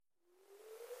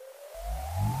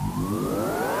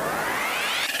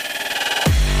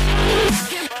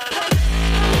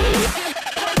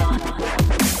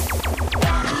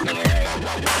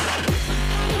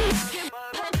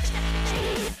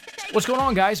What's going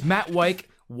on, guys? Matt Wyke,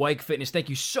 Wyke Fitness. Thank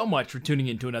you so much for tuning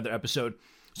in to another episode.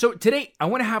 So today, I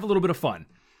want to have a little bit of fun.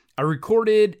 I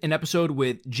recorded an episode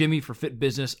with Jimmy for Fit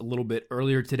Business a little bit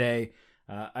earlier today.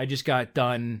 I just got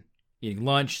done eating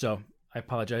lunch, so I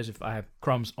apologize if I have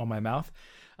crumbs on my mouth.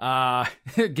 I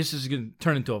guess this is going to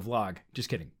turn into a vlog. Just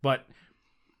kidding. But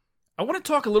I want to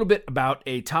talk a little bit about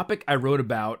a topic I wrote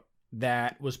about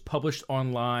that was published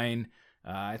online.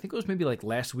 I think it was maybe like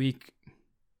last week.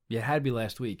 Yeah, it had to be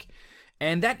last week.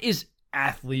 And that is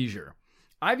athleisure.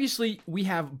 Obviously, we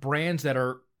have brands that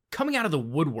are coming out of the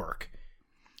woodwork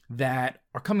that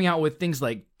are coming out with things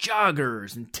like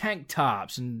joggers and tank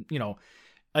tops and,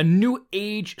 a new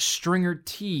age stringer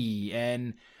tee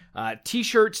and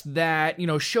t-shirts that,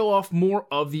 show off more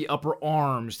of the upper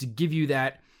arms to give you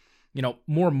that,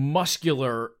 more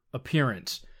muscular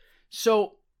appearance.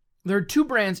 So there are two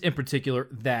brands in particular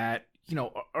that,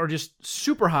 are just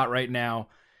super hot right now.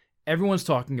 Everyone's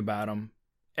talking about them.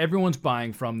 Everyone's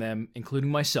buying from them,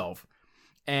 including myself.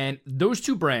 And those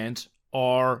two brands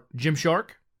are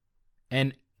Gymshark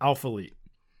and Alphalete.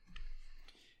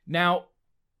 Now,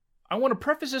 I want to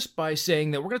preface this by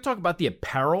saying that we're going to talk about the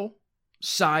apparel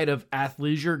side of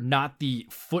athleisure, not the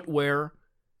footwear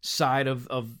side of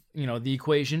the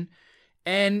equation.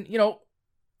 And,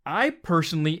 I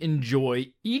personally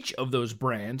enjoy each of those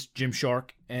brands, Gymshark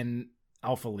and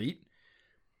Alphalete,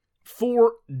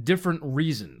 for different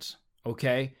reasons,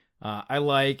 okay? I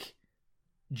like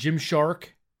Gymshark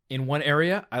in one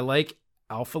area. I like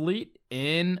Alphalete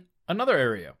in another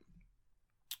area.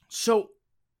 So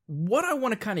what I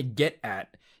want to kind of get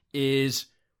at is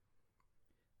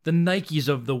the Nikes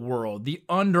of the world, the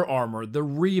Under Armour, the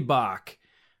Reebok,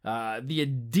 the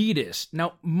Adidas.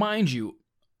 Now, mind you,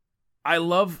 I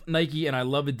love Nike and I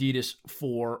love Adidas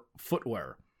for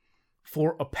footwear.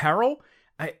 For apparel,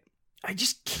 I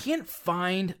just can't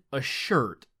find a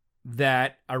shirt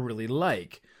that I really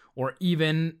like, or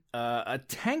even a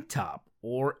tank top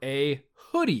or a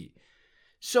hoodie.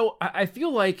 So I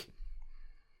feel like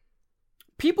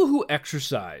people who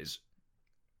exercise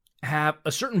have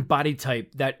a certain body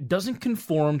type that doesn't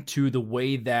conform to the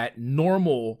way that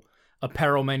normal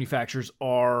apparel manufacturers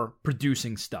are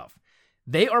producing stuff.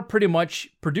 They are pretty much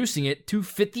producing it to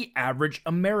fit the average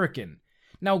American.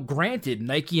 Now, granted,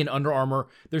 Nike and Under Armour,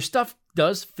 their stuff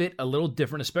does fit a little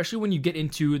different, especially when you get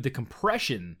into the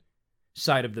compression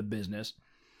side of the business.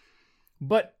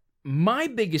 But my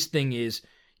biggest thing is,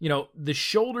 the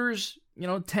shoulders,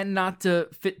 tend not to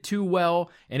fit too well.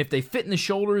 And if they fit in the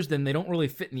shoulders, then they don't really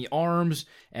fit in the arms.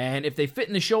 And if they fit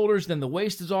in the shoulders, then the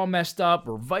waist is all messed up,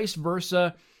 or vice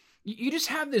versa. You just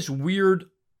have this weird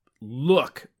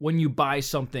look when you buy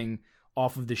something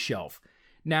off of the shelf.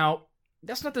 Now,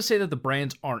 that's not to say that the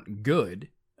brands aren't good.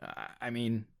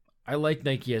 I like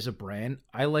Nike as a brand.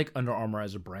 I like Under Armour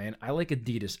as a brand. I like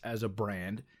Adidas as a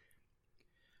brand.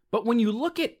 But when you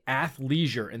look at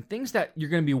athleisure and things that you're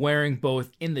going to be wearing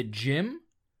both in the gym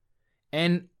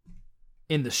and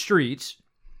in the streets,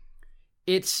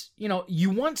 it's,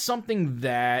 you want something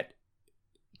that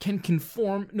can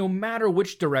conform no matter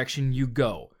which direction you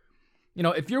go.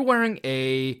 If you're wearing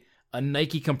a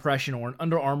Nike compression or an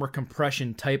Under Armour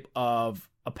compression type of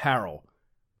apparel,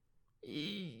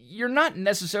 you're not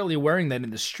necessarily wearing that in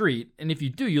the street. And if you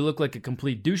do, you look like a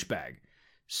complete douchebag.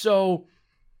 So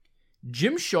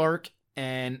Gymshark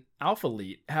and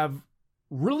Alphalete have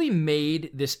really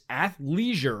made this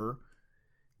athleisure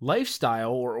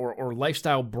lifestyle or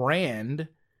lifestyle brand,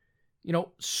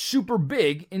 super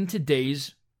big in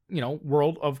today's,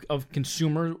 world of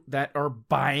consumer that are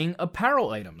buying apparel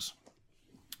items.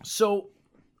 So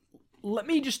let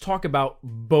me just talk about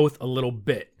both a little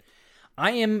bit.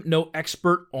 I am no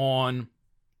expert on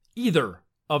either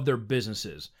of their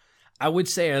businesses. I would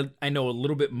say I know a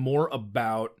little bit more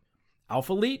about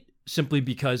Alphalete simply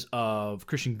because of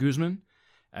Christian Guzman.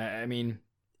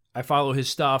 I follow his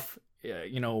stuff.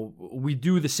 We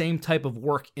do the same type of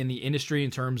work in the industry in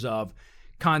terms of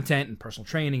content and personal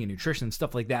training and nutrition and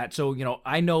stuff like that. So,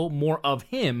 I know more of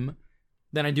him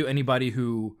than I do anybody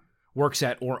who works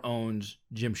at or owns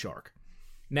Gymshark.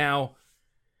 Now,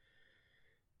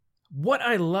 what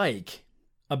I like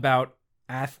about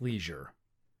athleisure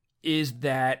is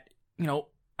that,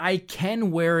 I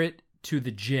can wear it to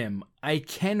the gym. I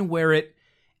can wear it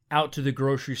out to the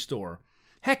grocery store.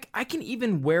 Heck, I can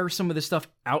even wear some of this stuff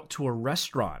out to a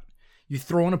restaurant. You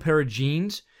throw on a pair of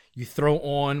jeans, you throw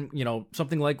on,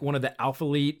 something like one of the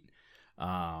Alphalete,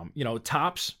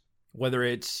 tops, whether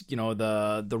it's,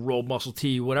 the rolled muscle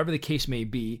tee, whatever the case may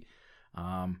be,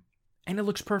 and it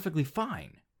looks perfectly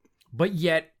fine. But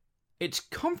yet, it's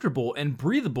comfortable and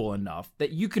breathable enough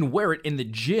that you can wear it in the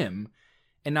gym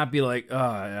and not be like,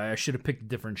 I should have picked a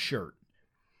different shirt.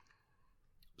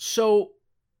 So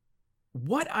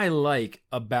what I like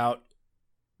about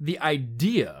the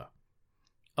idea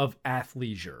of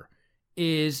athleisure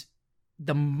is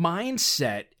the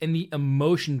mindset and the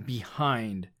emotion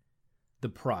behind the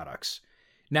products.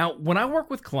 Now, when I work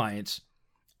with clients,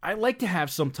 I like to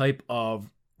have some type of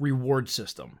reward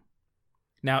system.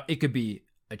 Now, it could be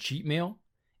a cheat meal.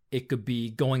 It could be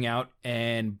going out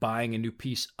and buying a new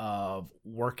piece of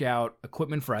workout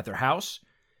equipment for at their house.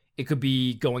 It could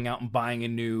be going out and buying a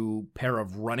new pair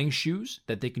of running shoes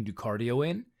that they can do cardio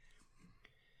in.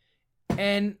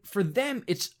 And for them,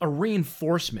 it's a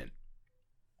reinforcement.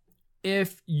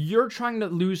 If you're trying to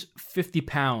lose 50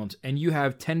 pounds and you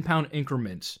have 10-pound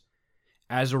increments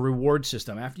as a reward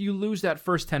system, after you lose that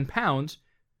first 10 pounds,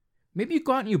 maybe you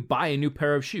go out and you buy a new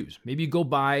pair of shoes. Maybe you go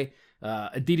buy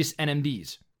Adidas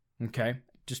NMDs. Okay?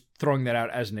 Just throwing that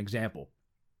out as an example.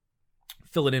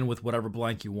 Fill it in with whatever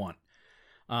blank you want.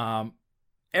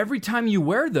 Every time you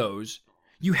wear those,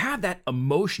 you have that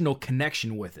emotional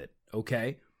connection with it.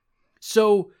 Okay?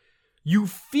 So you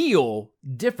feel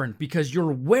different because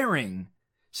you're wearing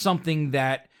something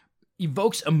that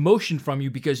evokes emotion from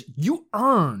you because you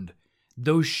earned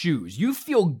those shoes. You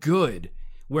feel good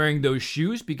wearing those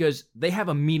shoes because they have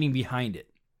a meaning behind it.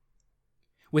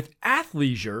 With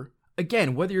athleisure,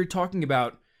 again, whether you're talking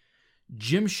about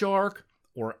Gymshark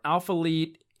or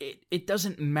Alphalete, it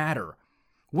doesn't matter.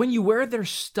 When you wear their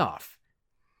stuff,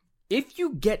 if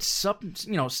you get some,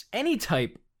 any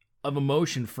type of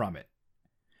emotion from it,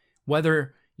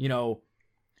 whether,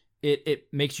 it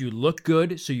makes you look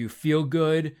good so you feel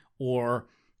good, or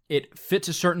it fits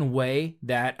a certain way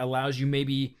that allows you,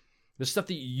 maybe the stuff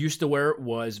that you used to wear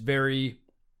was very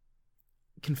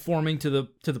conforming to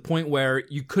the point where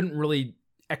you couldn't really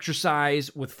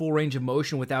exercise with full range of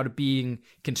motion without it being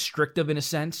constrictive in a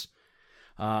sense.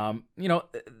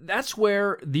 That's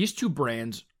where these two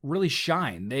brands really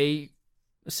shine. They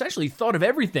essentially thought of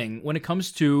everything when it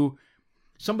comes to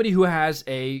somebody who has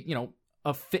a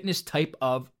fitness type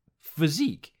of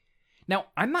physique. Now,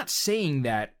 I'm not saying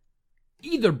that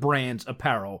either brand's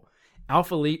apparel,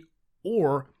 Alphalete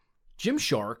or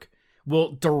Gymshark,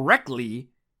 will directly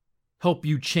help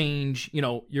you change,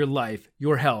 your life,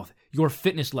 your health, your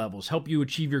fitness levels, help you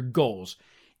achieve your goals.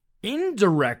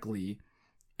 Indirectly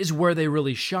is where they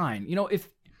really shine.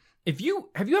 Have you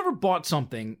ever bought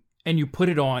something and you put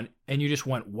it on and you just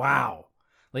went, wow,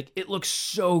 like it looks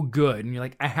so good, and you're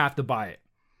like, I have to buy it.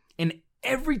 And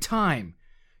every time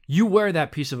you wear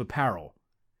that piece of apparel,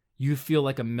 you feel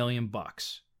like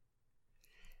 $1,000,000.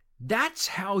 That's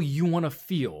how you want to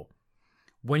feel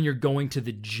when you're going to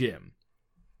the gym.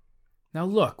 Now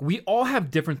look, we all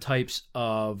have different types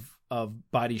of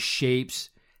body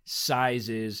shapes,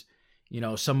 sizes.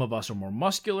 Some of us are more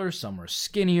muscular, some are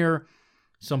skinnier.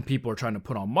 Some people are trying to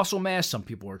put on muscle mass, some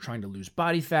people are trying to lose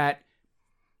body fat.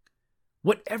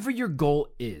 Whatever your goal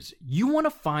is, you want to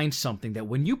find something that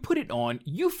when you put it on,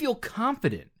 you feel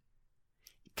confident,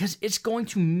 because it's going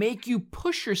to make you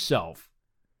push yourself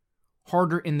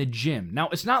harder in the gym. Now,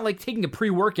 it's not like taking a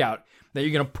pre-workout that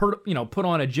you're going to put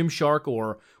on a Gymshark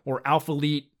or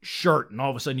Alphalete shirt and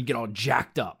all of a sudden you get all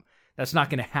jacked up. That's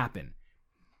not going to happen.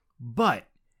 But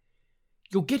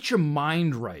you'll get your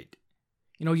mind right.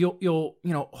 You'll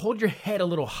hold your head a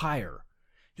little higher.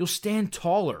 You'll stand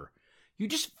taller. You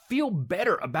just feel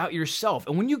better about yourself.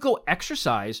 And when you go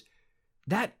exercise,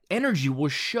 that energy will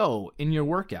show in your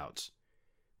workouts.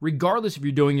 Regardless if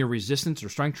you're doing your resistance or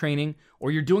strength training or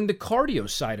you're doing the cardio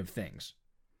side of things.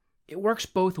 It works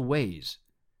both ways.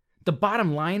 The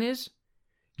bottom line is,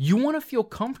 you want to feel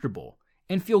comfortable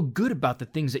and feel good about the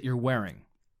things that you're wearing.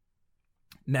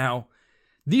 Now,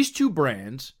 these two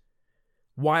brands,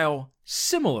 while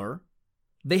similar,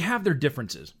 they have their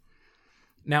differences.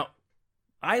 Now,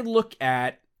 I look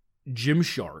at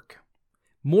Gymshark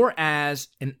more as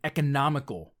an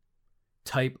economical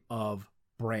type of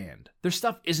brand. Their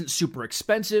stuff isn't super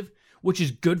expensive, which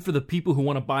is good for the people who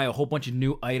want to buy a whole bunch of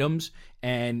new items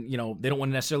and, they don't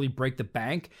want to necessarily break the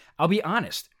bank. I'll be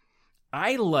honest.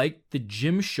 I like the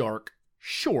Gymshark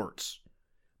shorts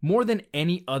more than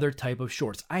any other type of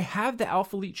shorts. I have the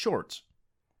Alphalete shorts.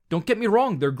 Don't get me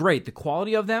wrong, they're great. The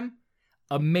quality of them,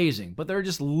 amazing. But there are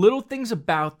just little things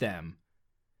about them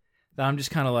that I'm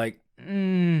just kind of like,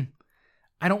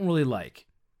 I don't really like.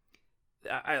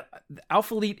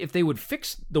 Alphalete, if they would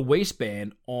fix the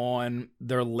waistband on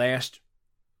their last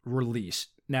release.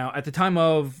 Now, at the time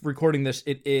of recording this,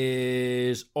 it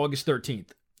is August 13th.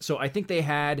 So I think they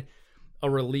had a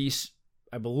release,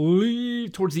 I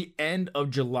believe, towards the end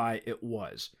of July it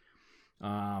was.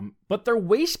 But their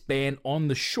waistband on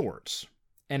the shorts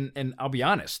And I'll be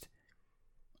honest,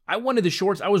 I wanted the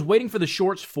shorts. I was waiting for the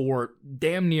shorts for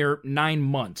damn near 9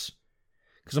 months.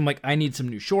 Because I'm like, I need some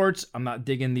new shorts. I'm not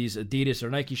digging these Adidas or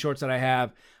Nike shorts that I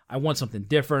have. I want something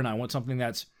different. I want something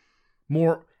that's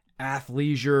more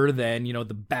athleisure than,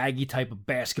 the baggy type of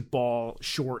basketball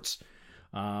shorts.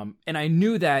 And I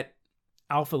knew that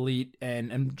Alpha Elite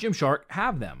and Gymshark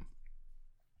have them.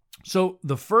 So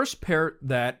the first pair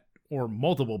or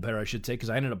multiple pair, I should say, because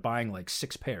I ended up buying like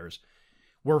 6 pairs,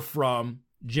 were from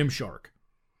Gymshark.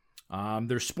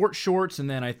 There's sports shorts, and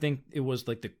then I think it was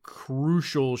like the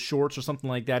Crucial shorts or something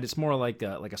like that. It's more like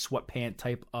a sweatpant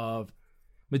type of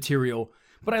material.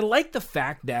 But I like the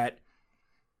fact that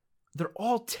they're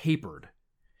all tapered.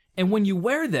 And when you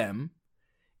wear them,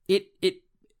 it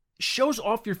shows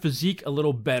off your physique a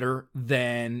little better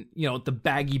than, the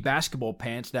baggy basketball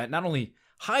pants that not only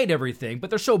hide everything, but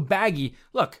they're so baggy.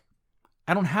 Look,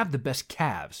 I don't have the best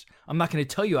calves. I'm not going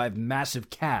to tell you I have massive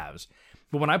calves.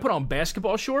 But when I put on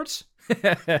basketball shorts,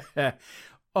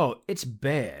 oh, it's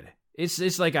bad.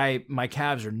 It's like my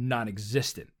calves are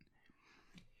non-existent.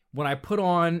 When I put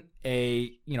on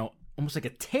a, almost like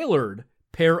a tailored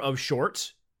pair of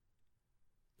shorts,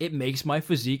 it makes my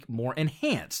physique more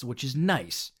enhanced, which is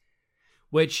nice.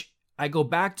 Which I go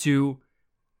back to,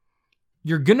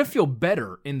 you're going to feel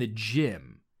better in the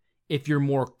gym if you're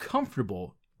more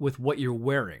comfortable with what you're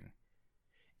wearing.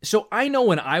 So I know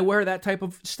when I wear that type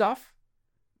of stuff,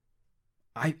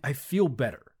 I feel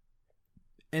better.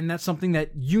 And that's something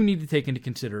that you need to take into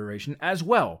consideration as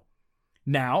well.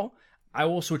 Now, I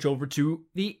will switch over to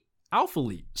the Alpha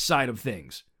Elite side of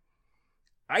things.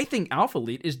 I think Alpha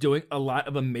Elite is doing a lot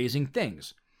of amazing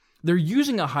things. They're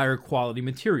using a higher quality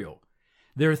material.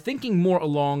 They're thinking more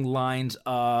along lines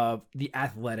of the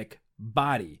athletic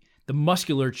body, the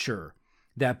musculature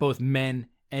that both men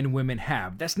and women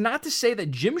have. That's not to say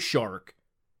that Gymshark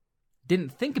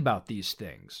didn't think about these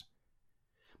things.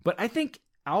 But I think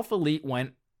Alpha Elite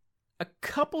went a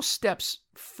couple steps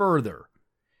further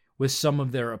with some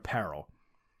of their apparel.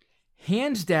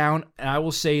 Hands down, and I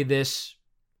will say this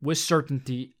with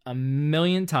certainty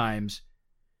 1,000,000 times,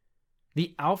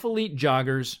 the Alpha Elite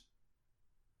joggers,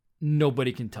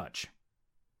 nobody can touch.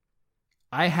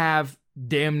 I have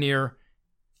damn near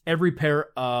every pair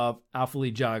of Alpha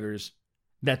Elite joggers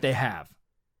that they have,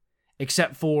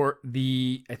 except for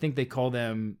I think they call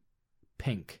them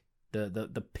pink,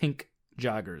 the pink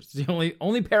joggers. It's the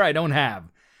only pair I don't have,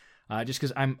 just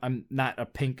because I'm not a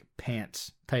pink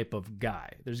pants type of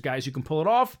guy. There's guys who can pull it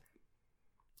off.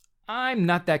 I'm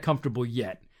not that comfortable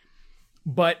yet,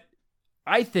 but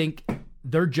I think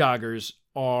their joggers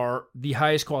are the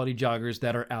highest quality joggers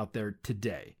that are out there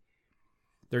today.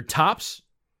 Their tops,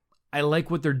 I like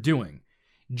what they're doing.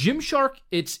 Gymshark,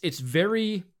 it's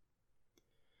very,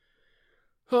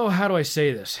 how do I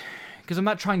say this? Because I'm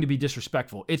not trying to be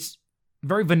disrespectful. It's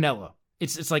very vanilla.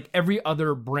 It's like every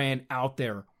other brand out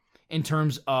there in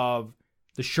terms of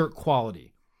the shirt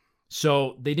quality.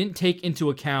 So they didn't take into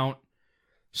account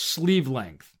sleeve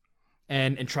length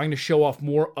and trying to show off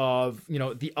more of,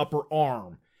 the upper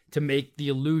arm to make the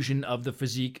illusion of the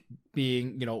physique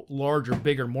being, larger,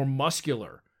 bigger, more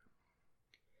muscular.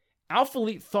 Alpha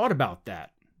Elite thought about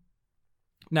that.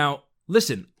 Now,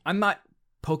 listen, I'm not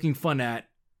poking fun at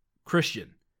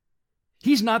Christian.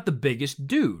 He's not the biggest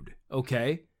dude,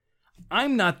 okay?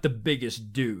 I'm not the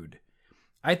biggest dude.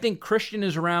 I think Christian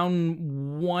is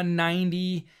around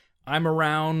 190. I'm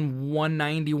around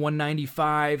 190,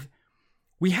 195.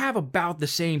 We have about the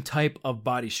same type of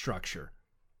body structure.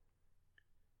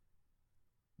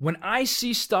 When I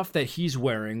see stuff that he's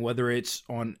wearing, whether it's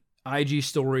on IG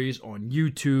stories, on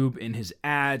YouTube, in his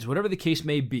ads, whatever the case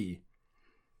may be,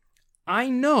 I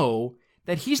know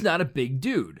that he's not a big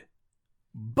dude.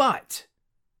 But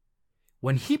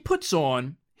when he puts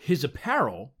on his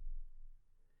apparel,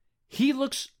 he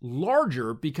looks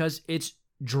larger because it's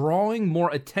drawing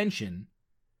more attention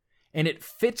and it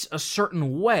fits a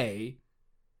certain way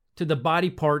to the body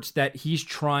parts that he's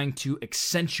trying to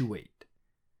accentuate.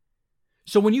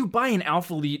 So when you buy an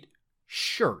Alpha Elite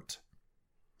shirt,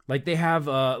 like they have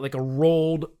like a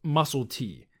rolled muscle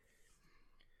tee,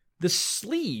 the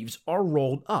sleeves are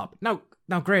rolled up. Now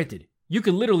granted, you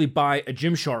can literally buy a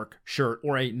Gymshark shirt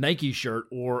or a Nike shirt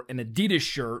or an Adidas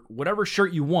shirt, whatever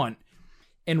shirt you want,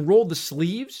 and roll the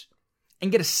sleeves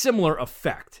and get a similar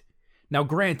effect. Now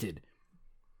granted,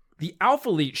 the Alpha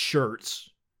Elite shirts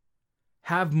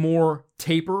have more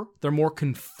taper, they're more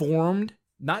conformed,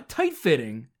 not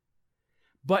tight-fitting,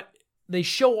 but they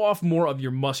show off more of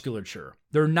your musculature.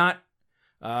 They're not,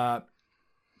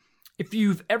 if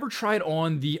you've ever tried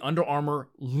on the Under Armour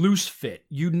loose fit,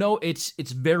 you know it's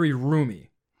very roomy.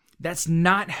 That's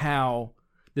not how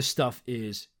the stuff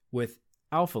is with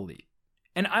Alphalete.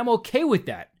 And I'm okay with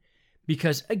that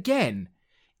because, again,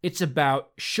 it's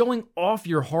about showing off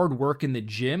your hard work in the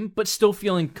gym, but still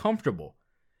feeling comfortable.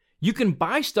 You can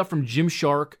buy stuff from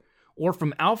Gymshark or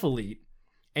from Alphalete,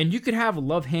 and you could have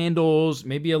love handles,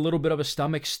 maybe a little bit of a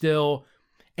stomach still,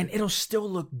 and it'll still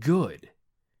look good.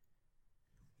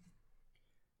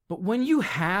 But when you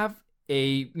have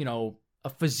a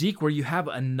physique where you have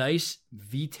a nice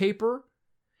V-taper,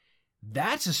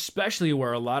 that's especially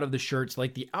where a lot of the shirts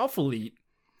like the Alphalete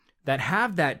that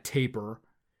have that taper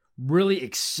really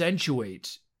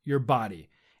accentuates your body.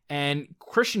 And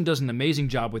Christian does an amazing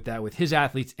job with that with his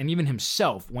athletes and even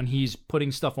himself when he's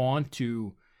putting stuff on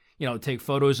to, take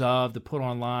photos of, to put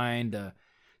online,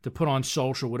 to put on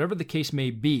social, whatever the case may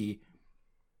be.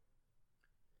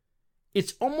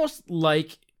 It's almost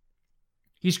like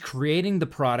he's creating the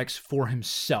products for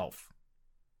himself.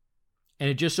 And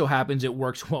it just so happens it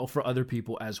works well for other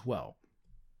people as well.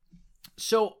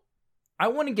 So I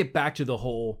want to get back to the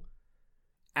whole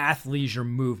athleisure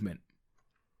movement.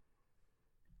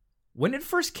 When it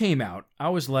first came out, I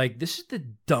was like, this is the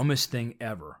dumbest thing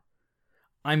ever.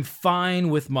 I'm fine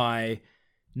with my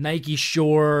Nike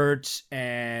shorts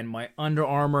and my Under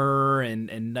Armour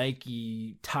and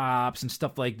Nike tops and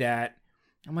stuff like that.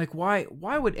 I'm like, why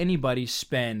would anybody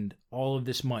spend all of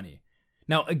this money?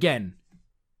 Now, again,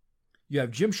 you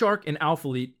have Gymshark and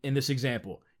Alphalete in this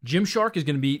example. Gymshark is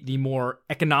going to be the more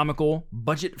economical,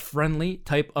 budget-friendly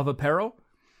type of apparel.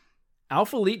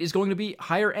 Alphalete is going to be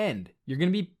higher end. You're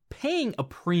going to be paying a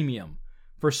premium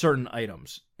for certain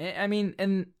items. I mean,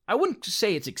 and I wouldn't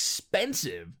say it's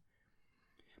expensive,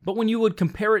 but when you would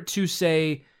compare it to,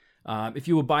 say, if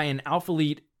you would buy an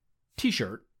Alphalete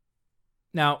t-shirt,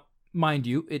 now, mind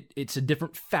you, it's a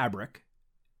different fabric,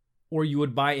 or you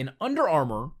would buy an Under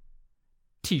Armour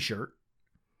t-shirt.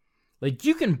 Like,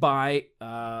 you can buy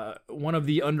one of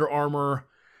the Under Armour,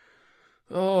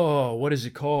 what is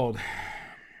it called?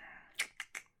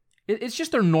 It's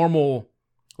just their normal,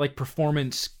 like,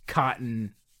 performance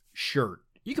cotton shirt.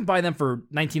 You can buy them for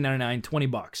 $19.99,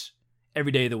 $20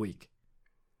 every day of the week.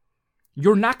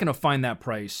 You're not going to find that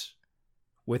price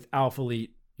with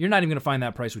Alphalete. You're not even going to find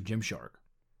that price with Gymshark.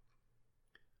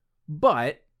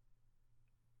 But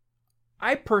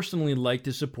I personally like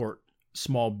to support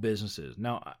small businesses.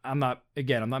 Now, I'm not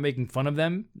making fun of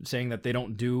them, saying that they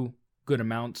don't do good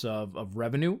amounts of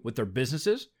revenue with their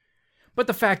businesses. But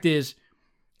the fact is,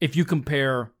 if you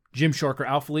compare Gymshark or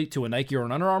Alphalete to a Nike or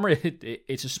an Under Armour,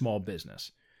 it's a small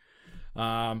business.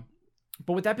 But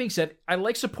with that being said, I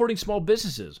like supporting small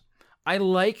businesses. I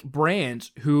like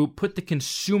brands who put the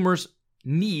consumer's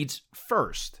needs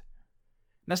first.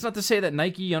 That's not to say that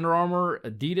Nike, Under Armour,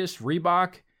 Adidas,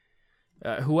 Reebok,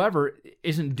 whoever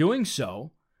isn't doing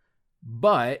so.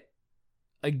 But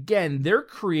again, they're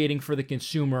creating for the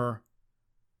consumer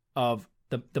of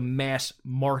the mass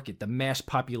market, the mass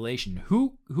population.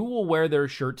 Who will wear their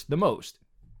shirts the most?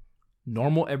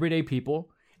 Normal, everyday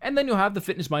people. And then you'll have the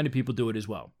fitness-minded people do it as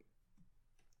well.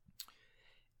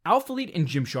 Alphalete and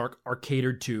Gymshark are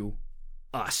catered to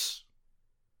us.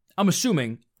 I'm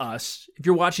assuming us. If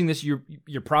you're watching this, you're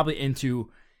probably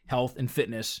into health and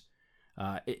fitness.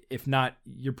 If not,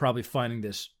 you're probably finding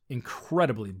this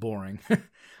incredibly boring.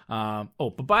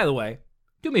 But by the way,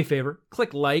 do me a favor,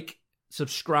 click like,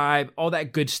 subscribe, all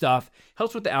that good stuff.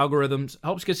 Helps with the algorithms,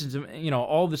 helps get some,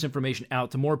 all this information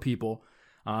out to more people.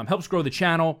 Helps grow the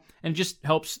channel, and just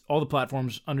helps all the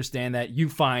platforms understand that you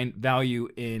find value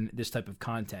in this type of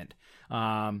content.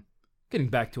 Getting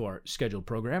back to our scheduled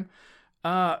program,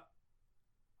 I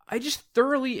just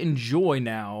thoroughly enjoy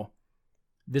now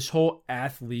this whole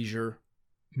athleisure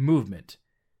movement.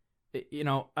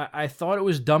 I thought it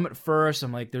was dumb at first.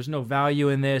 I'm like, there's no value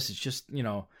in this. It's just,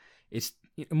 it's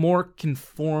more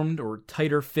conformed or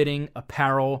tighter fitting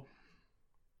apparel.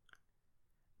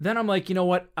 Then I'm like, you know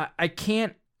what? I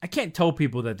can't tell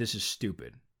people that this is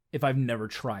stupid if I've never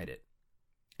tried it.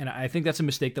 And I think that's a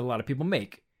mistake that a lot of people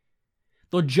make.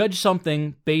 They'll judge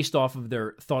something based off of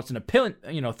their thoughts and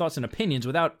opinions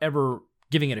without ever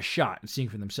giving it a shot and seeing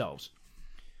for themselves.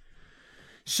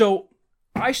 So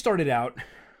I started out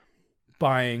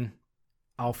buying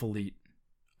Alphalete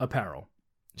apparel.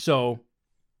 So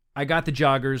I got the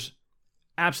joggers,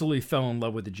 absolutely fell in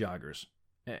love with the joggers.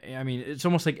 I mean, it's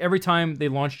almost like every time they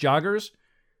launch joggers,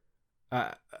 I'm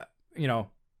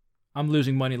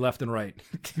losing money left and right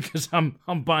because I'm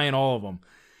buying all of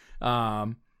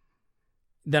them.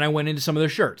 Then I went into some of their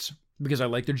shirts because I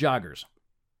like their joggers.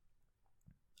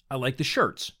 I like the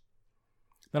shirts.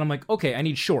 Then I'm like, okay, I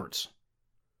need shorts.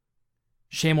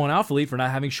 Shame on Alphalete for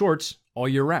not having shorts all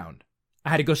year round. I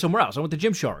had to go somewhere else. I went to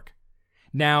Gymshark.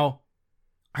 Now,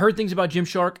 I heard things about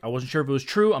Gymshark. I wasn't sure if it was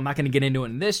true. I'm not going to get into it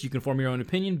in this. You can form your own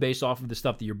opinion based off of the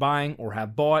stuff that you're buying or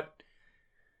have bought.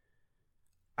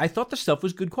 I thought the stuff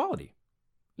was good quality.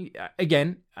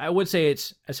 Again, I would say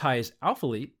it's as high as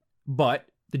Alphalete, but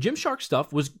the Gymshark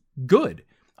stuff was good.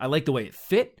 I like the way it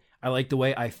fit. I like the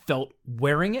way I felt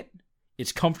wearing it.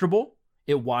 It's comfortable.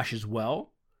 It washes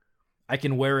well. I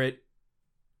can wear it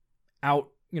out,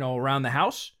 around the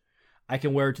house. I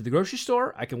can wear it to the grocery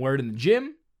store. I can wear it in the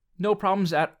gym. No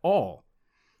problems at all.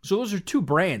 So those are two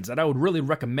brands that I would really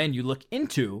recommend you look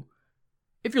into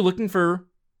if you're looking for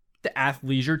the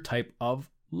athleisure type of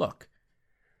look.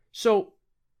 So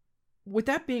with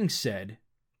that being said,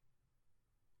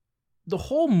 the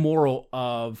whole moral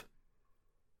of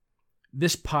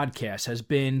this podcast has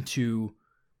been to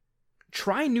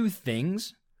try new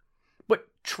things, but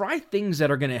try things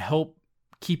that are going to help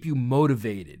keep you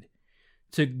motivated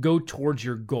to go towards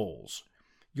your goals,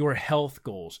 your health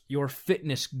goals, your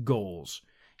fitness goals,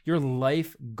 your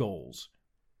life goals.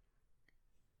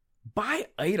 Buy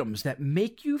items that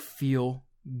make you feel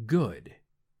good.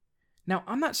 Now,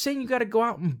 I'm not saying you got to go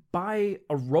out and buy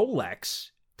a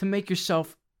Rolex to make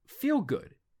yourself feel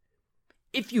good.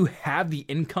 If you have the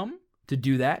income to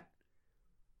do that,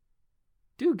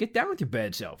 dude, get down with your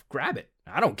bad self. Grab it.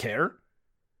 I don't care.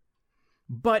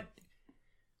 But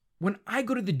when I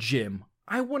go to the gym,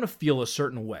 I want to feel a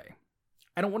certain way.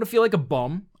 I don't want to feel like a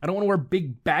bum. I don't want to wear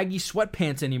big baggy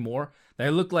sweatpants anymore that I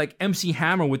look like MC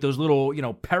Hammer with those little,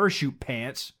 parachute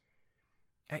pants.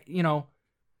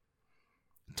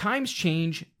 Times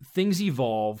change, things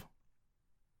evolve,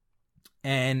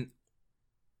 and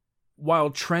while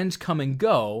trends come and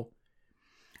go,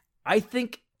 I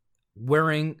think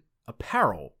wearing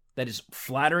apparel that is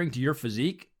flattering to your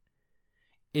physique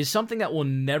is something that will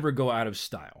never go out of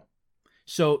style.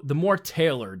 So the more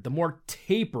tailored, the more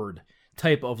tapered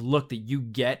type of look that you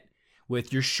get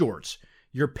with your shorts,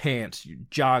 your pants, your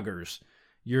joggers,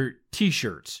 your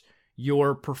t-shirts,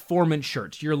 your performance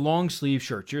shirts, your long sleeve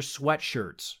shirts, your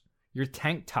sweatshirts, your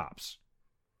tank tops.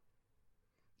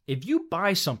 If you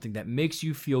buy something that makes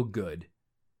you feel good,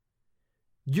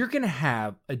 you're going to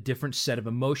have a different set of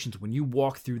emotions when you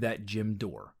walk through that gym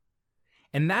door.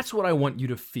 And that's what I want you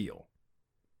to feel.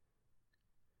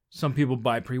 Some people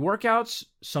buy pre-workouts.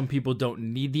 Some people don't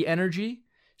need the energy.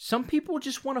 Some people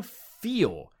just want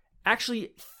to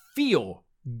actually feel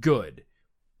good,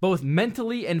 both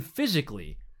mentally and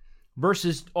physically,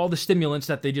 versus all the stimulants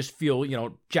that they just feel,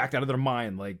 jacked out of their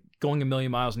mind, like going a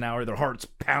million miles an hour, their heart's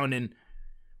pounding.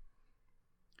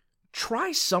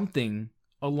 Try something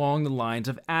along the lines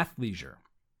of athleisure.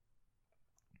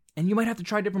 And you might have to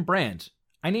try different brands.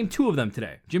 I named two of them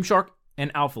today, Gymshark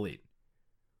and Alphalete.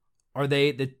 Are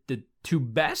they the two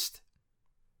best?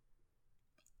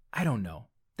 I don't know.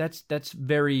 That's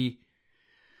very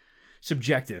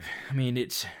subjective. I mean,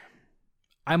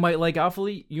 I might like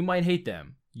Alphalete, you might hate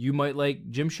them. You might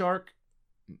like Gymshark,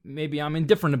 maybe I'm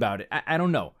indifferent about it. I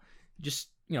don't know. Just,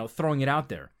 throwing it out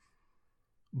there.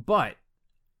 But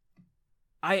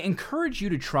I encourage you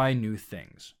to try new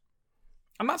things.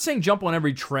 I'm not saying jump on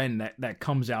every trend that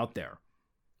comes out there,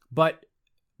 but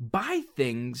buy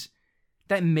things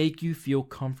that make you feel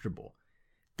comfortable.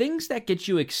 Things that get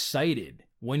you excited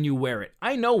when you wear it.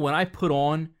 I know when I put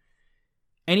on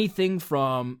anything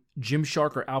from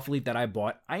Gymshark or Alphalete that I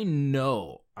bought, I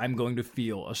know I'm going to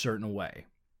feel a certain way.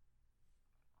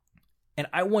 And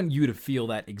I want you to feel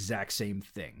that exact same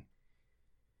thing.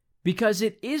 Because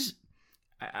it is,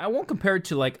 I won't compare it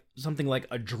to like something like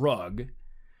a drug,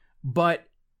 but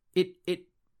it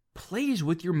plays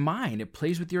with your mind. It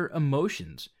plays with your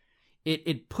emotions.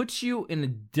 It puts you in a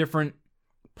different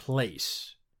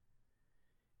place.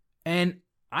 And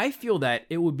I feel that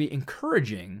it would be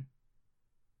encouraging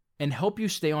and help you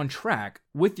stay on track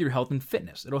with your health and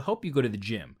fitness. It'll help you go to the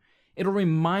gym. It'll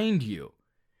remind you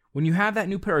when you have that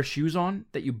new pair of shoes on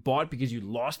that you bought because you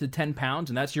lost the 10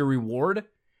 pounds and that's your reward.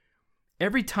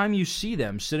 Every time you see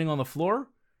them sitting on the floor,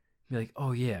 you're like,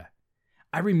 oh yeah,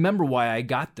 I remember why I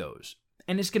got those.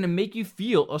 And it's going to make you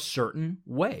feel a certain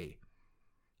way.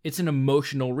 It's an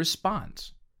emotional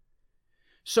response.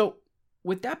 So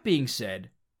with that being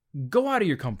said, go out of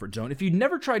your comfort zone. If you've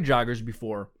never tried joggers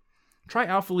before, try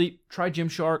Alphalete, try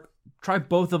Gymshark, try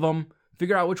both of them,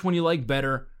 figure out which one you like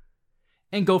better,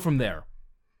 and go from there.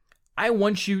 I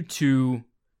want you to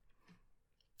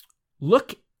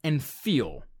look and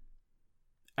feel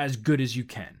as good as you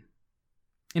can.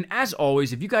 And as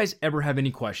always, if you guys ever have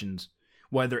any questions,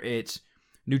 whether it's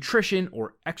nutrition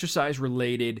or exercise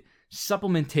related,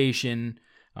 supplementation,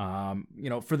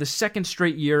 for the second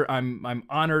straight year, I'm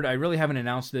honored. I really haven't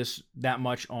announced this that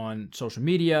much on social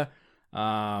media.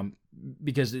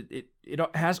 because it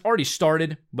has already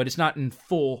started, but it's not in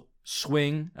full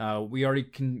swing. We already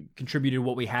contributed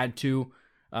what we had to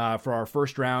for our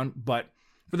first round, but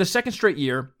for the second straight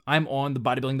year, I'm on the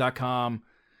bodybuilding.com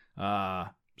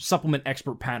supplement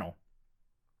expert panel.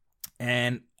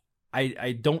 And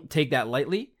I don't take that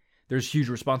lightly. There's huge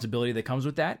responsibility that comes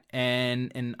with that.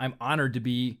 And I'm honored to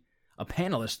be a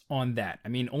panelist on that. I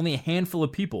mean, only a handful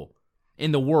of people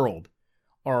in the world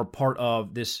are part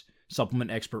of this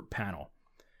supplement expert panel.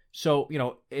 So,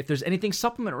 if there's anything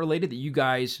supplement related that you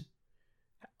guys,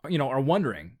 are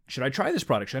wondering, should I try this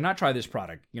product? Should I not try this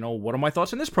product? What are my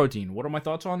thoughts on this protein? What are my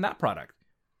thoughts on that product?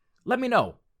 Let me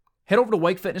know. Head over to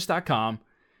weikfitness.com.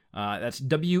 That's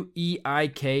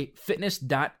WEIK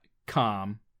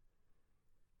fitness.com.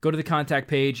 Go to the contact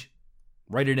page,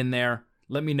 write it in there,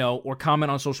 let me know, or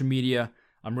comment on social media.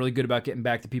 I'm really good about getting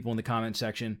back to people in the comment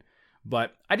section.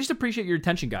 But I just appreciate your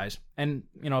attention, guys. And,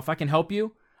 if I can help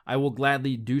you, I will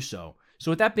gladly do so.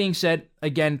 So with that being said,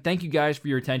 again, thank you guys for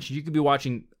your attention. You could be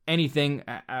watching anything.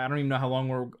 I don't even know how long.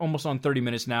 We're almost on 30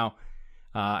 minutes now.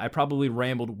 I probably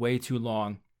rambled way too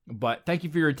long. But thank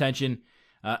you for your attention.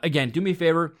 Again, do me a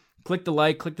favor. Click the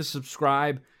like, click the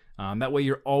subscribe. That way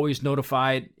you're always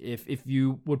notified. If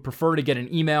you would prefer to get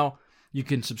an email, you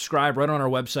can subscribe right on our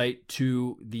website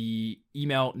to the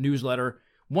email newsletter.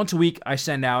 Once a week, I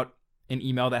send out an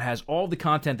email that has all the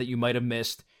content that you might have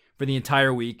missed for the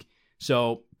entire week.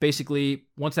 So basically,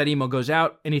 once that email goes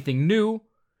out, anything new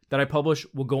that I publish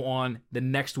will go on the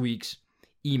next week's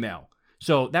email.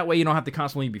 So that way you don't have to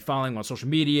constantly be following on social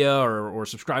media or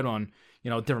subscribe on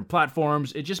different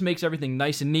platforms. It just makes everything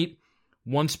nice and neat.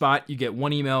 One spot, you get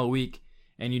one email a week,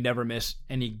 and you never miss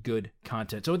any good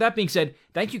content. So with that being said,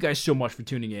 thank you guys so much for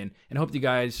tuning in, and hope you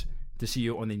guys to see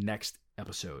you on the next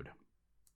episode.